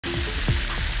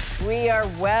We are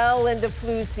well into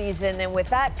flu season, and with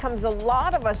that comes a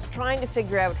lot of us trying to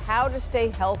figure out how to stay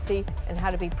healthy and how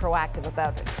to be proactive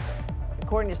about it.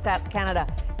 According to Stats Canada,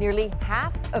 nearly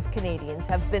half of Canadians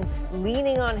have been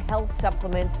leaning on health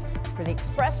supplements for the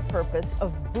express purpose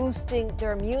of boosting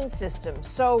their immune system.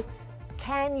 So,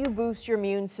 can you boost your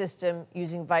immune system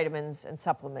using vitamins and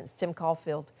supplements? Tim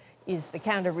Caulfield is the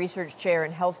Canada Research Chair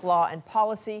in Health Law and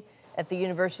Policy at the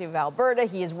University of Alberta.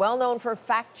 He is well known for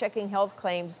fact-checking health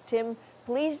claims. Tim,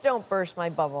 please don't burst my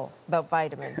bubble about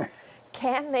vitamins.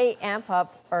 Can they amp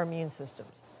up our immune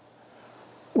systems?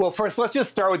 Well, first, let's just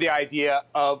start with the idea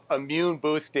of immune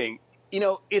boosting. You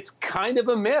know, it's kind of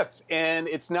a myth, and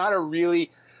it's not a really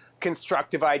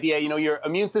constructive idea. You know, your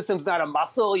immune system's not a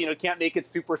muscle. You know, you can't make it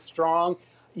super strong.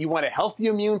 You want a healthy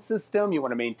immune system. You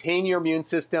want to maintain your immune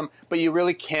system, but you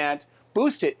really can't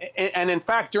boost it. And in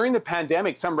fact, during the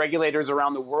pandemic, some regulators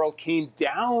around the world came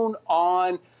down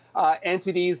on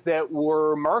entities that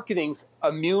were marketing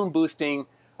immune boosting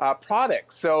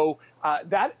products. So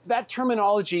that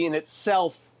terminology in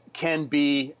itself can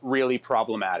be really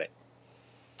problematic.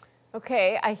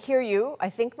 Okay, I hear you. I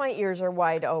think my ears are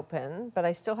wide open, but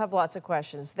I still have lots of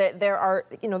questions. There are,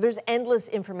 there's endless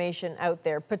information out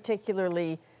there,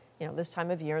 particularly, this time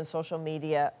of year in social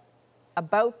media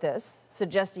about this,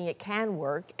 suggesting it can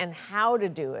work and how to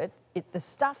do it. The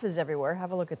stuff is everywhere.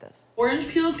 Have a look at this. Orange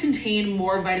peels contain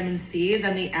more vitamin C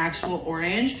than the actual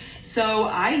orange. So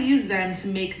I use them to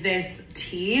make this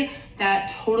tea that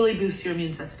totally boosts your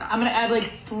immune system. I'm gonna add like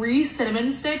 3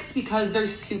 cinnamon sticks because they're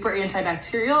super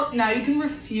antibacterial. Now you can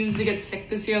refuse to get sick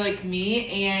this year like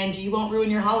me and you won't ruin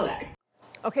your holiday.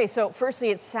 Okay, so firstly,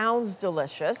 it sounds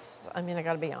delicious. I mean, I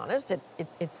gotta be honest.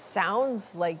 It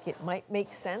sounds like it might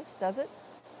make sense, does it?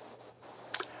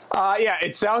 Yeah,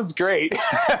 it sounds great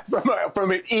from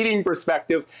an eating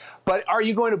perspective, but are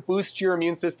you going to boost your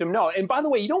immune system? No. And by the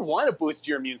way, you don't want to boost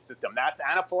your immune system. That's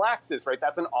anaphylaxis, right?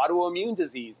 That's an autoimmune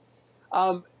disease.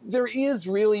 There is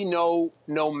really no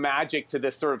magic to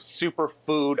this sort of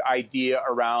superfood idea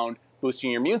around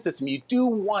boosting your immune system. You do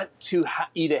want to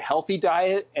eat a healthy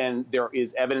diet, and there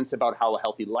is evidence about how a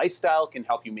healthy lifestyle can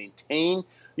help you maintain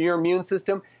your immune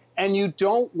system. And you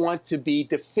don't want to be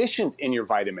deficient in your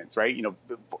vitamins, right?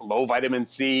 Low vitamin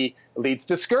C leads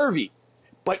to scurvy.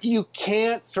 But you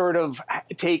can't sort of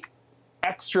take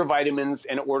extra vitamins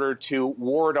in order to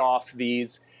ward off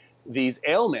these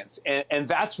ailments. And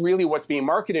that's really what's being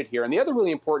marketed here. And the other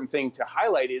really important thing to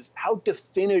highlight is how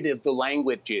definitive the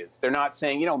language is. They're not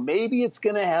saying, maybe it's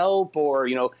going to help, or,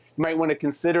 you might want to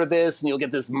consider this and you'll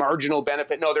get this marginal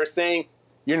benefit. No, they're saying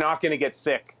you're not going to get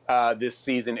sick this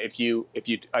season if you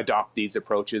adopt these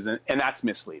approaches, and that's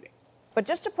misleading. But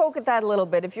just to poke at that a little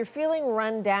bit, if you're feeling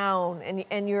run down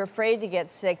and you're afraid to get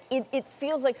sick, it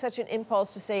feels like such an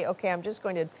impulse to say, okay, I'm just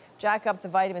going to jack up the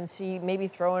vitamin C, maybe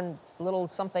throw in a little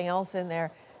something else in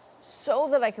there so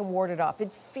that I can ward it off.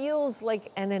 It feels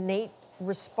like an innate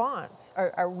response.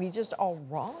 Are we just all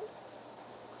wrong?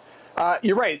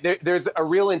 You're right. There's a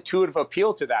real intuitive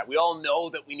appeal to that. We all know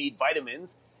that we need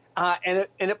vitamins. And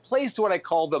it plays to what I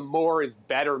call the more is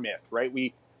better myth, right?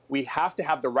 We have to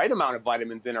have the right amount of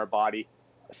vitamins in our body.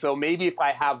 So maybe if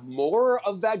I have more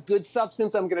of that good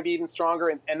substance, I'm going to be even stronger.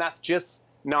 And that's just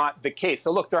not the case.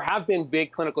 So look, there have been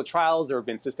big clinical trials. There have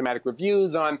been systematic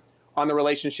reviews on the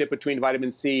relationship between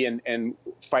vitamin C and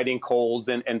fighting colds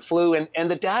and flu. And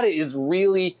the data is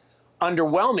really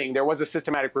underwhelming. There was a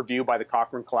systematic review by the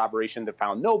Cochrane collaboration that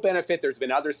found no benefit. There's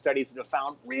been other studies that have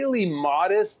found really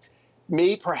modest,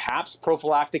 maybe perhaps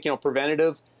prophylactic,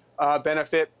 preventative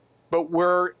benefit. But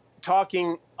we're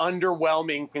talking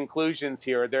underwhelming conclusions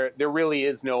here. There really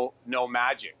is no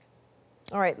magic.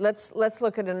 All right, let's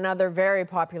look at another very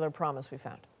popular promise we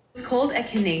found. It's called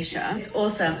echinacea. It's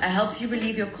awesome. It helps you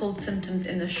relieve your cold symptoms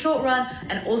in the short run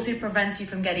and also prevents you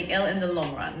from getting ill in the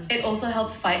long run. It also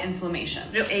helps fight inflammation.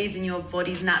 It aids in your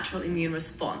body's natural immune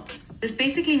response. This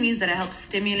basically means that it helps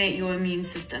stimulate your immune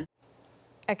system.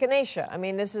 Echinacea. I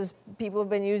mean, people have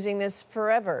been using this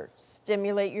forever.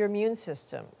 Stimulate your immune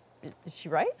system. Is she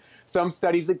right? Some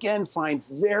studies, again, find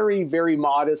very, very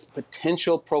modest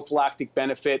potential prophylactic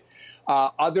benefit.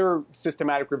 Other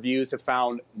systematic reviews have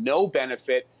found no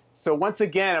benefit. So once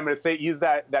again, I'm going to use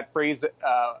that phrase,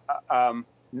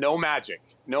 no magic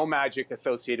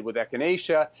associated with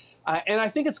echinacea. And I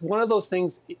think it's one of those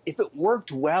things, if it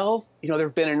worked well, there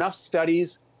have been enough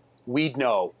studies, we'd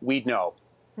know.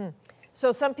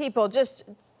 So some people, just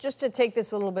to take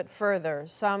this a little bit further,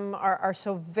 some are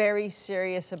so very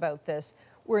serious about this.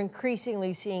 We're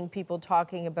increasingly seeing people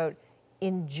talking about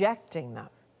injecting them.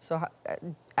 So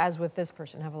as with this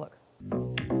person, have a look.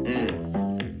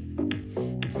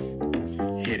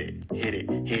 Hit it, hit it,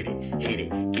 hit it.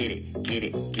 get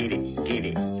it, get it, get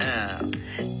it. Ow,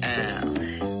 ow,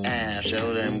 ow.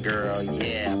 Show them, girl.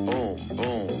 Yeah, boom,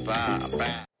 boom, bah,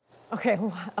 bah. Okay,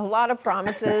 a lot of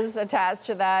promises attached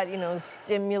to that, you know,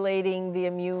 stimulating the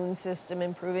immune system,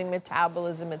 improving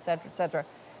metabolism, et cetera, et cetera.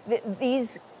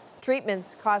 These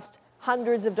treatments cost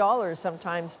hundreds of dollars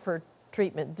sometimes per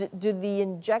treatment. Do the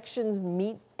injections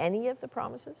meet any of the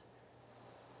promises?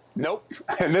 Nope.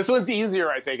 And this one's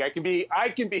easier, I think. I can be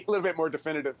a little bit more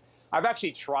definitive. I've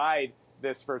actually tried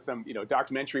this for some, you know,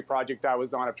 documentary project I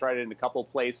was on. I've tried it in a couple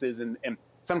places, and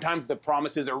sometimes the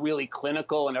promises are really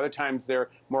clinical, and other times they're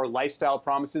more lifestyle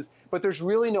promises. But there's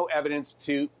really no evidence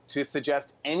to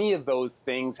suggest any of those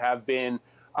things have been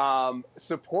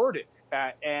supported.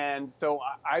 And so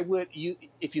I would,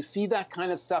 if you see that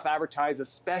kind of stuff advertised,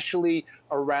 especially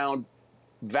around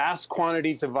vast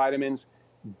quantities of vitamins,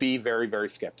 be very, very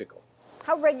skeptical.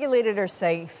 How regulated or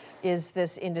safe is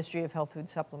this industry of health food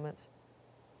supplements?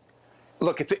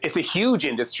 Look, it's a huge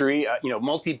industry, you know,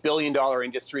 multi-billion-dollar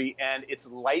industry, and it's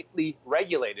lightly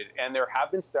regulated. And there have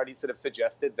been studies that have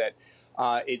suggested that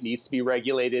it needs to be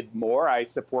regulated more. I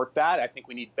support that. I think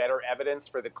we need better evidence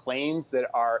for the claims that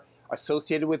are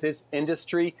associated with this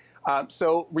industry.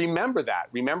 So remember that.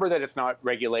 Remember that it's not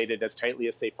regulated as tightly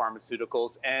as, say,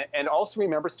 pharmaceuticals. And also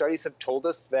remember, studies have told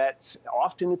us that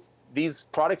often these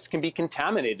products can be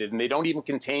contaminated, and they don't even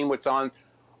contain what's on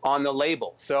the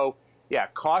label. So yeah,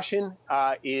 caution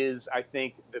is, I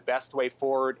think, the best way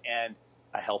forward, and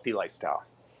a healthy lifestyle.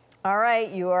 All right,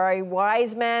 you are a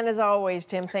wise man as always,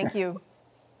 Tim. Thank you.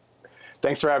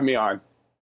 Thanks for having me on.